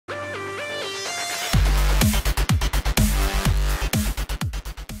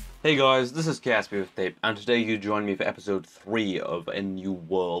Hey guys, this is Caspi with Tape, and today you join me for episode 3 of A New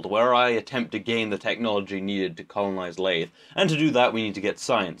World, where I attempt to gain the technology needed to colonize Lathe, and to do that we need to get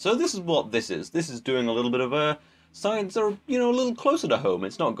science. So this is what this is. This is doing a little bit of a science, or, a little closer to home.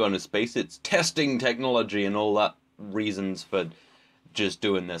 It's not going to space, it's testing technology and all that reasons for just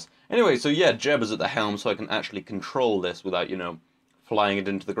doing this. Anyway, so yeah, Jeb is at the helm, so I can actually control this without, flying it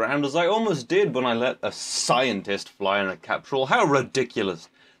into the ground, as I almost did when I let a scientist fly in a capsule. How ridiculous!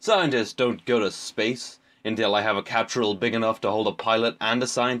 Scientists don't go to space until I have a capsule big enough to hold a pilot and a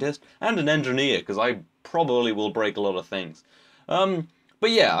scientist and an engineer, because I probably will break a lot of things. But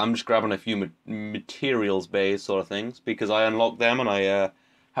yeah, I'm just grabbing a few materials bays sort of things, because I unlocked them and I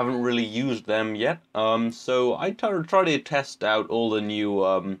haven't really used them yet. So I try to test out all the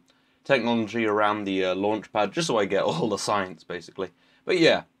new technology around the launch pad, just so I get all the science, basically. But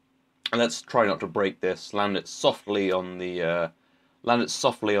yeah, let's try not to break this. Land it softly on the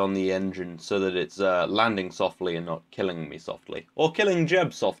engine so that it's landing softly and not killing me softly. Or killing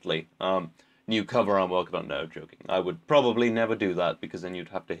Jeb softly. New cover I'm working on. No, joking. I would probably never do that, because then you'd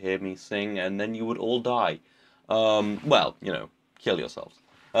have to hear me sing and then you would all die. Well, kill yourselves.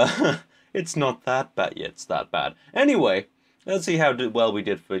 It's not that bad yet, it's that bad. Anyway, let's see how well we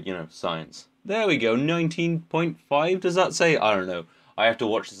did for, science. There we go, 19.5, does that say? I don't know. I have to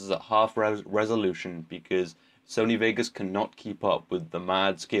watch this at half resolution, because Sony Vegas cannot keep up with the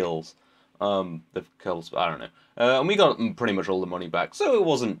mad skills. The kills, I don't know. And we got pretty much all the money back, so it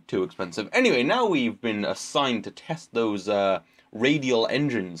wasn't too expensive. Anyway, now we've been assigned to test those radial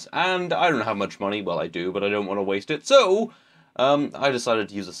engines, and I don't have much money. Well, I do, but I don't want to waste it, so I decided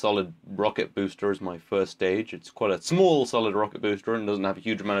to use a solid rocket booster as my first stage. It's quite a small solid rocket booster and doesn't have a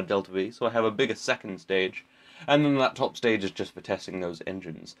huge amount of delta V, so I have a bigger second stage. And then that top stage is just for testing those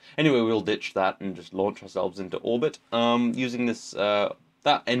engines. Anyway, we'll ditch that and just launch ourselves into orbit. Using this,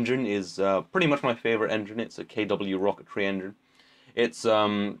 that engine is pretty much my favorite engine. It's a KW rocketry engine. It's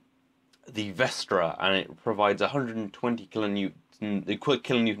the Vestra, and it provides 120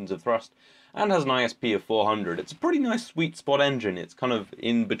 kilonewtons of thrust, and has an ISP of 400. It's a pretty nice sweet spot engine. It's kind of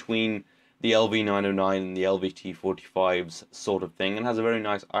in between the LV909 and the LVT45's sort of thing, and has a very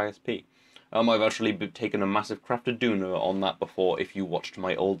nice ISP. I've actually taken a massive crafted Duna on that before, if you watched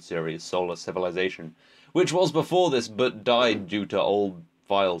my old series, Solar Civilization, which was before this, but died due to old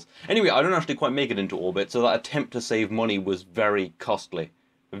files. Anyway, I don't actually quite make it into orbit, so that attempt to save money was very costly.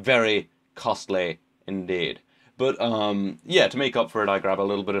 Very costly indeed. But, yeah, to make up for it, I grab a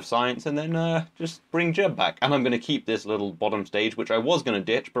little bit of science and then just bring Jeb back. And I'm going to keep this little bottom stage, which I was going to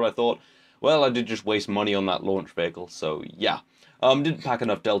ditch, but I thought, well, I did just waste money on that launch vehicle, so yeah. Didn't pack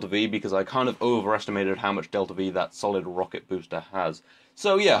enough delta V, because I kind of overestimated how much delta V that solid rocket booster has.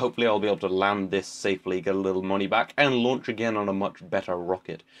 So yeah, hopefully I'll be able to land this safely, get a little money back, and launch again on a much better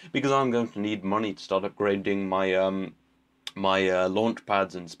rocket. Because I'm going to need money to start upgrading my launch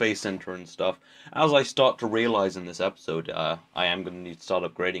pads and space center and stuff. As I start to realize in this episode, I am going to need to start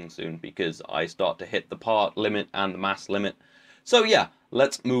upgrading soon, because I start to hit the part limit and the mass limit. So yeah,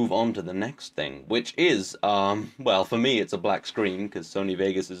 let's move on to the next thing, which is, well, for me it's a black screen, because Sony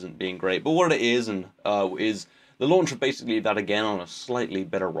Vegas isn't being great, but what it is, is the launch of basically that again on a slightly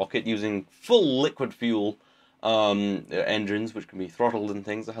better rocket, using full liquid fuel engines, which can be throttled and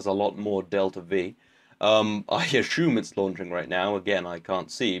things. It has a lot more delta V. I assume it's launching right now. Again, I can't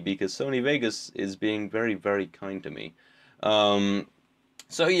see, because Sony Vegas is being very, very kind to me.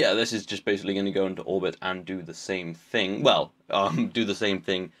 So yeah, this is just basically going to go into orbit and do the same thing. Well, do the same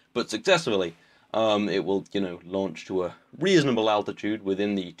thing, but successfully. It will, launch to a reasonable altitude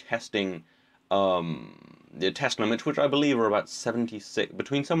within the testing, the test limits, which I believe are about 76,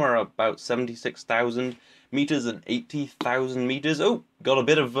 between somewhere about 76,000 meters and 80,000 meters. Oh, got a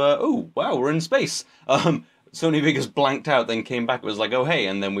bit of, oh, wow, we're in space. Sony Vegas blanked out, then came back, it was like, oh hey,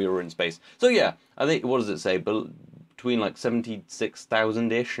 and then we were in space. So yeah, I think, what does it say? Between like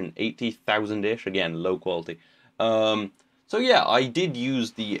 76,000-ish and 80,000-ish, again, low quality. So yeah, I did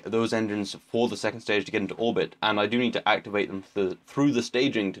use those engines for the second stage to get into orbit, and I do need to activate them through the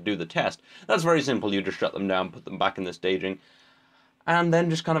staging to do the test. That's very simple. You just shut them down, put them back in the staging, and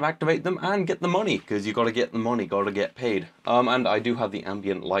then just kind of activate them and get the money, because you got to get the money, got to get paid. And I do have the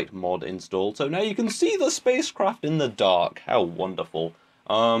ambient light mod installed, so now you can see the spacecraft in the dark. How wonderful.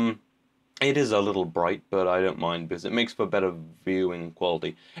 It is a little bright, but I don't mind, because it makes for better viewing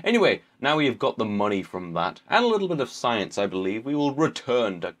quality. Anyway, now we've got the money from that, and a little bit of science, I believe, we will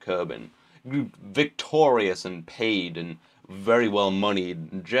return to Kerbal. Victorious and paid and very well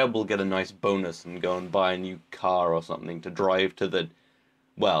moneyed. Jeb will get a nice bonus and go and buy a new car or something to drive to the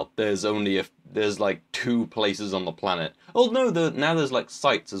well, there's like 2 places on the planet. Oh no, now there's like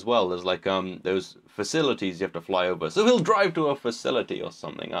sites as well. There's like those facilities you have to fly over. So he'll drive to a facility or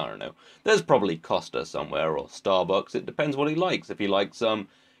something. I don't know. There's probably Costa somewhere or Starbucks. It depends what he likes. If he likes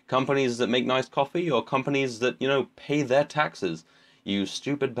companies that make nice coffee or companies that pay their taxes. You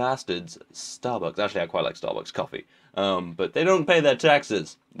stupid bastards. Starbucks. Actually, I quite like Starbucks coffee. But they don't pay their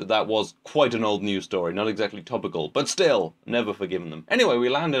taxes. That was quite an old news story, not exactly topical, but still, never forgiven them. Anyway, we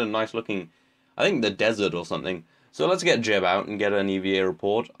land in a nice looking, I think the desert or something. So let's get Jeb out and get an EVA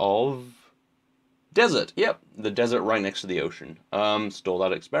report of desert. Yep, the desert right next to the ocean. Store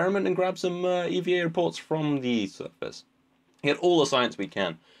that experiment and grab some EVA reports from the surface. Get all the science we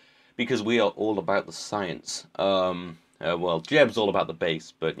can, because we are all about the science. Well, Jeb's all about the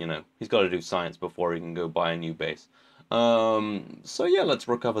base, but he's got to do science before he can go buy a new base. So yeah, let's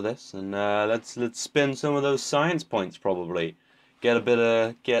recover this and let's spend some of those science points probably.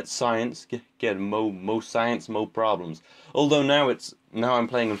 Get science, get mo science, mo problems. Although now I'm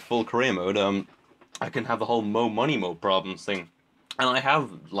playing in full career mode. I can have the whole mo money mo problems thing, and I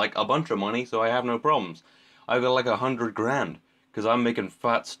have like a bunch of money, so I have no problems. I've got like 100 grand because I'm making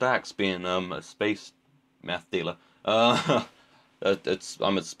fat stacks being a space meth dealer. I'm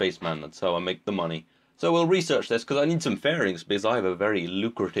a spaceman. That's how I make the money. So we'll research this because I need some fairings because I have a very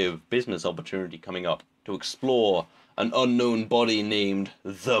lucrative business opportunity coming up to explore an unknown body named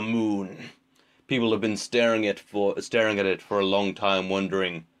the Moon. People have been staring at it for a long time,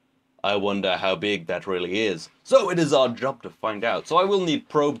 wondering, I wonder how big that really is. So it is our job to find out. So I will need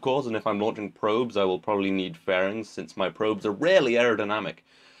probe cores, and if I'm launching probes, I will probably need fairings since my probes are rarely aerodynamic.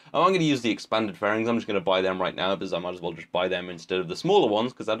 I'm going to use the expanded fairings. I'm just going to buy them right now because I might as well just buy them instead of the smaller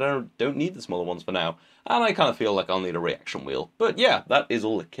ones because I don't need the smaller ones for now. And I kind of feel like I'll need a reaction wheel. But yeah, that is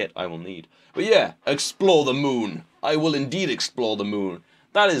all the kit I will need. But yeah, explore the moon. I will indeed explore the moon.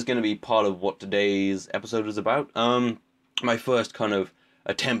 That is going to be part of what today's episode is about. My first kind of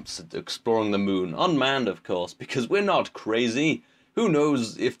attempts at exploring the moon. Unmanned, of course, because we're not crazy. Who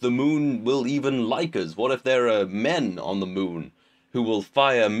knows if the moon will even like us? What if there are men on the moon who will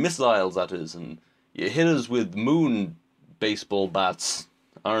fire missiles at us and hit us with moon baseball bats?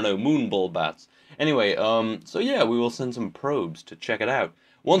 I don't know, moon ball bats. Anyway, so yeah, we will send some probes to check it out.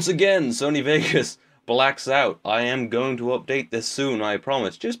 Once again, Sony Vegas blacks out. I am going to update this soon, I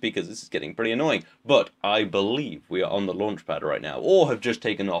promise, just because this is getting pretty annoying. But I believe we are on the launch pad right now, or have just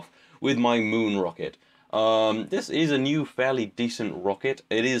taken off with my moon rocket. This is a new, fairly decent rocket.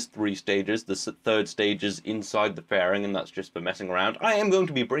 It is 3 stages. The third stage is inside the fairing, and that's just for messing around. I am going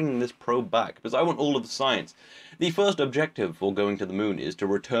to be bringing this probe back, because I want all of the science. The first objective for going to the moon is to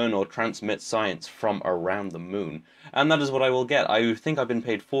return or transmit science from around the moon. And that is what I will get. I think I've been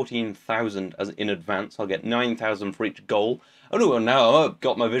paid 14,000 in advance. I'll get 9,000 for each goal. Oh no, and now I've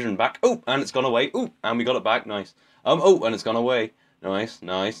got my vision back. Oh, and it's gone away. Oh, and we got it back. Nice. Oh, and it's gone away. Nice,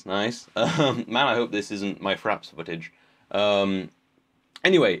 nice, nice. Man, I hope this isn't my fraps footage.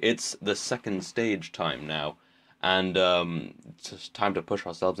 Anyway, it's the second stage time now, and it's just time to push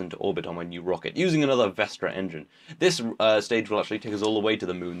ourselves into orbit on my new rocket, using another Vestra engine. This stage will actually take us all the way to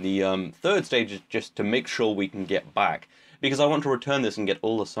the moon. The third stage is just to make sure we can get back, because I want to return this and get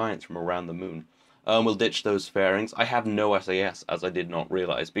all the science from around the moon. We'll ditch those fairings. I have no SAS, as I did not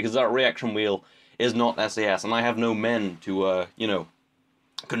realize, because that reaction wheel is not SAS, and I have no men to,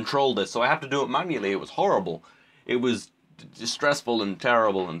 control this, so I have to do it manually. It was horrible. It was stressful and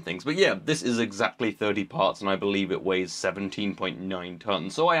terrible and things. But yeah, this is exactly 30 parts, and I believe it weighs 17.9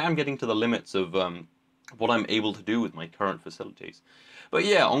 tons, so I am getting to the limits of what I'm able to do with my current facilities. But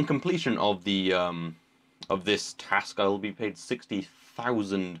yeah, on completion of the of this task, I will be paid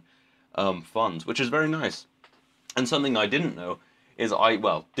 60,000 funds, which is very nice. And something I didn't know is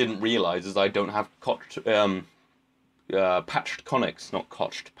didn't realize is I don't have patched conics, not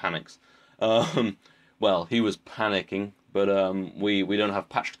cotched panics. Well, he was panicking, but we don't have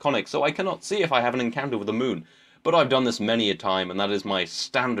patched conics, so I cannot see if I have an encounter with the moon. But I've done this many a time, and that is my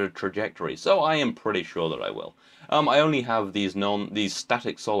standard trajectory, so I am pretty sure that I will. I only have these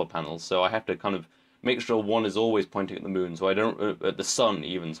static solar panels, so I have to kind of make sure one is always pointing at the moon, so I don't at the sun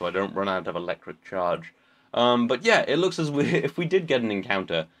even, so I don't run out of electric charge. But yeah, it looks as if we did get an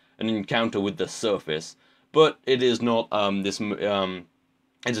encounter with the surface, but it is not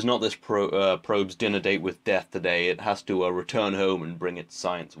it is not this probe's dinner date with death today. It has to return home and bring its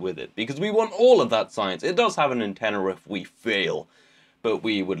science with it, because we want all of that science. It does have an antenna if we fail, but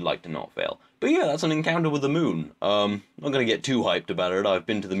we would like to not fail. But yeah, that's an encounter with the moon. I'm not going to get too hyped about it. I've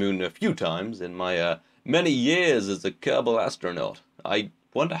been to the moon a few times in my many years as a Kerbal astronaut. I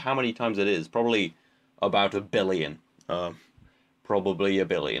wonder how many times it is. Probably about 1 billion. Probably a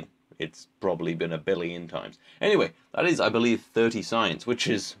billion. It's probably been a billion times. Anyway, that is, I believe, 30 science, which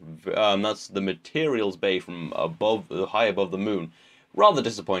is, that's the materials bay from above, high above the moon. Rather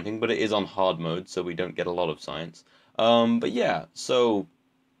disappointing, but it is on hard mode, so we don't get a lot of science. But yeah, so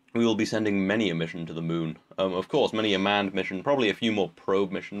we will be sending many a mission to the moon. Of course, many a manned mission, probably a few more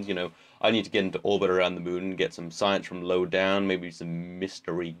probe missions, you know. I need to get into orbit around the moon and get some science from low down, maybe some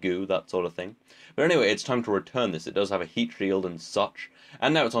mystery goo, that sort of thing. But anyway, it's time to return this. It does have a heat shield and such.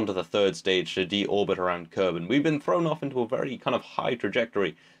 And now it's on to the third stage to de-orbit around Kerbal. We've been thrown off into a very kind of high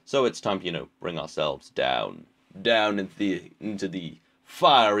trajectory, so it's time to, you know, bring ourselves down. Down into the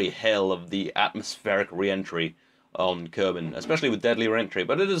fiery hell of the atmospheric re-entry on Kerbal, especially with deadly re-entry,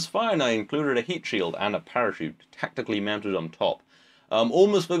 but it is fine. I included a heat shield and a parachute tactically mounted on top.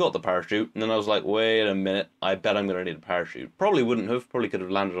 Almost forgot the parachute, and then I was like, wait a minute, I bet I'm going to need a parachute. Probably wouldn't have, probably could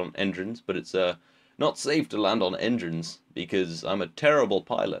have landed on engines, but it's not safe to land on engines, because I'm a terrible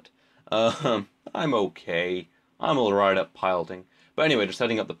pilot. I'm okay. I'm alright at piloting. But anyway, just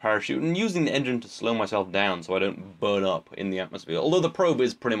setting up the parachute and using the engine to slow myself down so I don't burn up in the atmosphere. Although the probe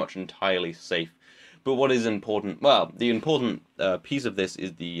is pretty much entirely safe. But what is important, well, the important piece of this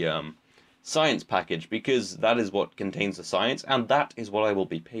is the science package, because that is what contains the science, and that is what I will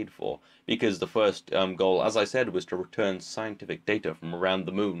be paid for. Because the first goal, as I said, was to return scientific data from around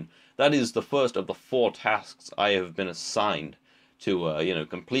the moon. That is the first of the 4 tasks I have been assigned to, you know,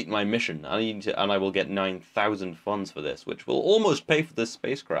 complete my mission. And I will get 9,000 funds for this, which will almost pay for this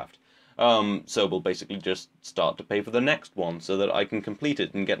spacecraft. So we'll basically just start to pay for the next one so that I can complete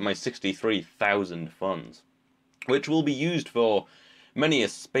it and get my 63,000 funds, which will be used for many a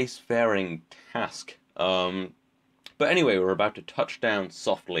spacefaring task. But anyway, we're about to touch down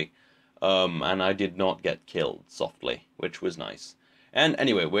softly, and I did not get killed softly, which was nice. And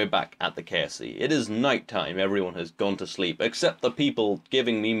anyway, we're back at the KSC. It is night time. Everyone has gone to sleep, except the people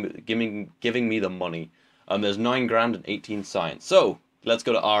giving me the money. There's 9 grand and 18 science. So let's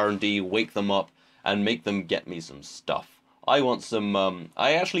go to R&D, wake them up, and make them get me some stuff. I want some,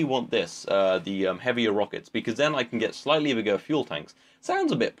 I actually want this, the heavier rockets, because then I can get slightly bigger fuel tanks.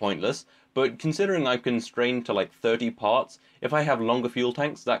 Sounds a bit pointless, but considering I'm constrained to like 30 parts, if I have longer fuel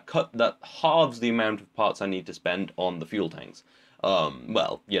tanks, that halves the amount of parts I need to spend on the fuel tanks.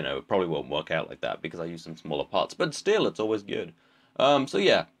 Well, you know, it probably won't work out like that because I use some smaller parts, but still, it's always good. So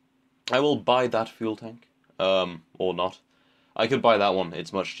yeah, I will buy that fuel tank, or not. I could buy that one,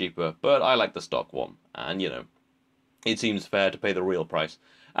 it's much cheaper, but I like the stock one, and you know, it seems fair to pay the real price.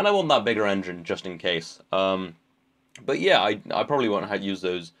 And I want that bigger engine, just in case. But yeah, I probably won't have to use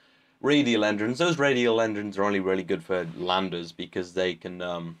those radial engines. Those radial engines are only really good for landers, because they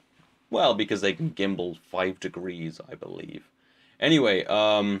can, well, because they can gimbal 5 degrees, I believe. Anyway,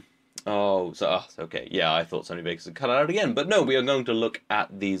 okay, yeah, I thought Sony Vegas had cut it out again, but no, we are going to look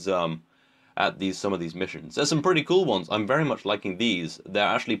at these, some of these missions. There's some pretty cool ones. I'm very much liking these. They're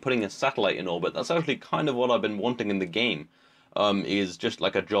actually putting a satellite in orbit. That's actually kind of what I've been wanting in the game, is just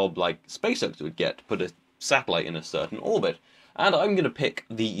like a job like SpaceX would get, to put a satellite in a certain orbit. And I'm going to pick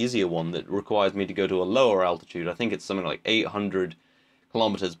the easier one that requires me to go to a lower altitude. I think it's something like 800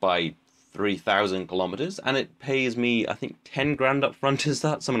 kilometers by 3,000 kilometers, and it pays me, I think, 10 grand up front, is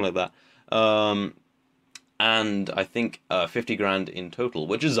that? Something like that. And I think 50 grand in total,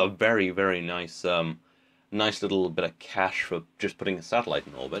 which is a very, very nice, nice little bit of cash for just putting a satellite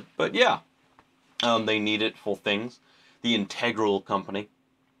in orbit. But yeah, they need it for things. The Integral company,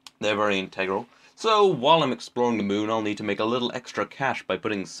 they're very integral. So while I'm exploring the moon, I'll need to make a little extra cash by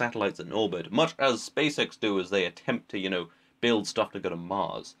putting satellites in orbit, much as SpaceX do as they attempt to, you know, build stuff to go to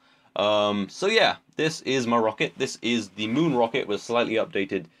Mars. So yeah, this is my rocket. This is the moon rocket with slightly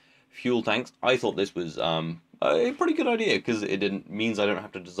updated fuel tanks. I thought this was a pretty good idea, because it means I don't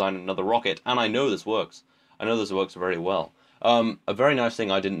have to design another rocket, and I know this works. I know this works very well. A very nice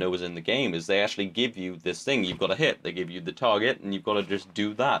thing I didn't know was in the game is they actually give you this thing you've got to hit. They give you the target, and you've got to just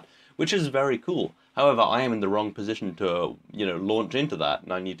do that, which is very cool. However, I am in the wrong position to, you know, launch into that,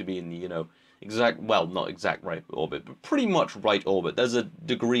 and I need to be in the, you know, exact, well, not exact right orbit, but pretty much right orbit. There's a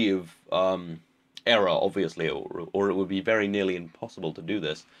degree of error, obviously, or it would be very nearly impossible to do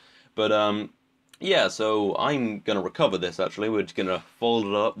this. But yeah, so I'm gonna recover this. Actually, we're just gonna fold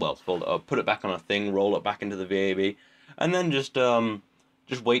it up. Well, fold it up, put it back on a thing, roll it back into the VAB, and then just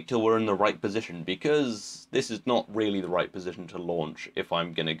wait till we're in the right position, because this is not really the right position to launch if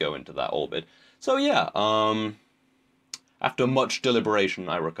I'm gonna go into that orbit. So yeah, after much deliberation,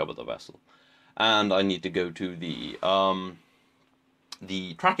 I recover the vessel. And I need to go to the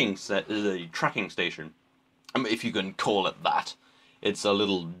tracking station, if you can call it that. It's a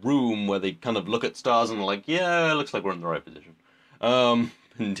little room where they kind of look at stars and are like, yeah, it looks like we're in the right position.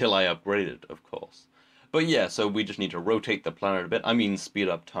 Until I upgrade it, of course. But yeah, so we just need to rotate the planet a bit. I mean, speed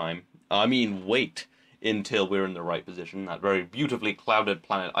up time. I mean, wait until we're in the right position. That very beautifully clouded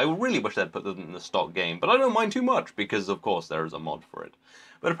planet. I really wish they'd put that in the stock game, but I don't mind too much, because of course there is a mod for it.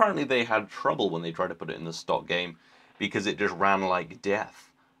 But apparently they had trouble when they tried to put it in the stock game, because it just ran like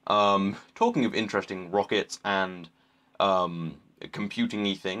death. Talking of interesting rockets and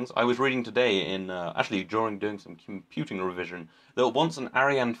computing-y things, I was reading today actually during doing some computing revision, that once an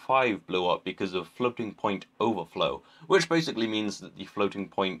Ariane 5 blew up because of floating point overflow, which basically means that the floating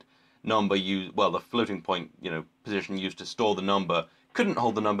point number the floating point, position used to store the number couldn't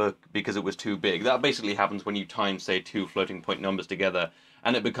hold the number because it was too big. That basically happens when you time, say, two floating point numbers together,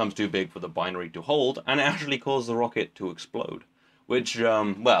 and it becomes too big for the binary to hold, and it actually caused the rocket to explode. Which,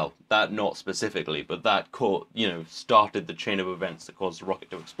 that not specifically, but that started the chain of events that caused the rocket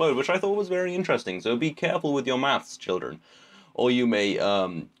to explode, which I thought was very interesting. So be careful with your maths, children, or you may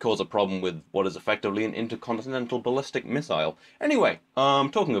cause a problem with what is effectively an intercontinental ballistic missile. Anyway,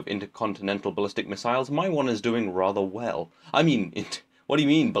 talking of intercontinental ballistic missiles, my one is doing rather well. I mean, what do you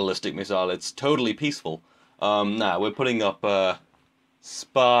mean ballistic missile? It's totally peaceful. We're putting up a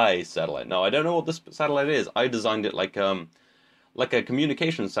spy satellite. No, I don't know what this satellite is. I designed it like a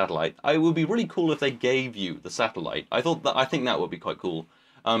communications satellite. It would be really cool if they gave you the satellite. I think that would be quite cool,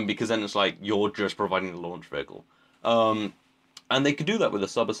 because then it's like you're just providing the launch vehicle. And they could do that with the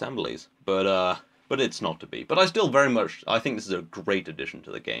sub-assemblies, but it's not to be. But I think this is a great addition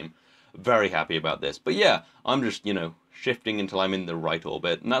to the game. Very happy about this. But yeah, I'm just, shifting until I'm in the right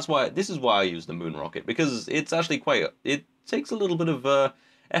orbit, and this is why I use the moon rocket, because it's actually it takes a little bit of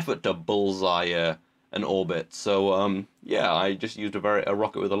effort to bullseye an orbit. So yeah, I just used a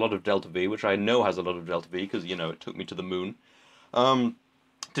rocket with a lot of delta V, which I know has a lot of delta V because it took me to the moon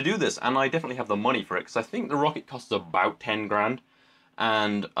to do this, and I definitely have the money for it, because I think the rocket costs about 10 grand,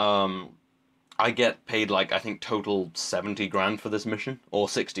 and I get paid I think total 70 grand for this mission, or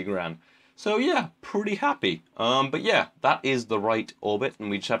 60 grand. So yeah, pretty happy. But yeah, that is the right orbit, and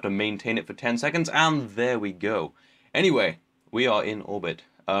we just have to maintain it for 10 seconds, and there we go. Anyway, we are in orbit.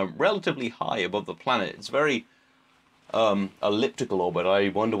 Relatively high above the planet. It's very elliptical orbit. I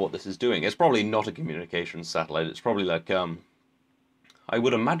wonder what this is doing. It's probably not a communications satellite. It's probably I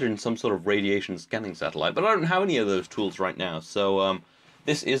would imagine some sort of radiation scanning satellite, but I don't have any of those tools right now. So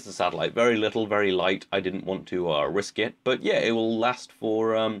this is the satellite. Very little, very light. I didn't want to risk it, but yeah, it will last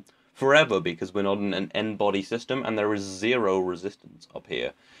for forever, because we're not in an N-body system, and there is 0 resistance up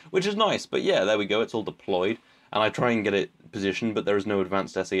here, which is nice. But yeah, there we go. It's all deployed. And I try and get it positioned, but there is no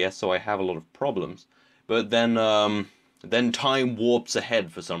advanced SAS, so I have a lot of problems. But then time warps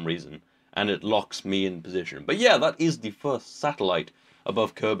ahead for some reason, and it locks me in position. But yeah, that is the first satellite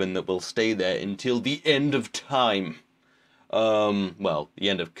above Kerbal that will stay there until the end of time. The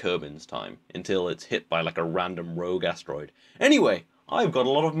end of Kerbin's time, until it's hit by a random rogue asteroid. Anyway, I've got a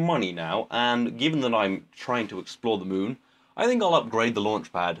lot of money now, and given that I'm trying to explore the moon, I think I'll upgrade the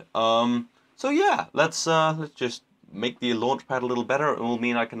launch pad. So yeah, let's just make the launch pad a little better. It will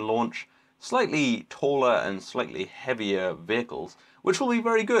mean I can launch slightly taller and slightly heavier vehicles, which will be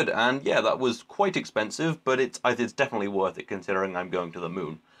very good. And yeah, that was quite expensive, but it's definitely worth it considering I'm going to the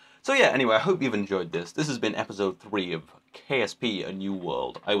moon. So yeah, anyway, I hope you've enjoyed this. This has been episode 3 of KSP A New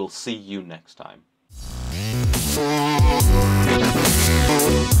World. I will see you next time.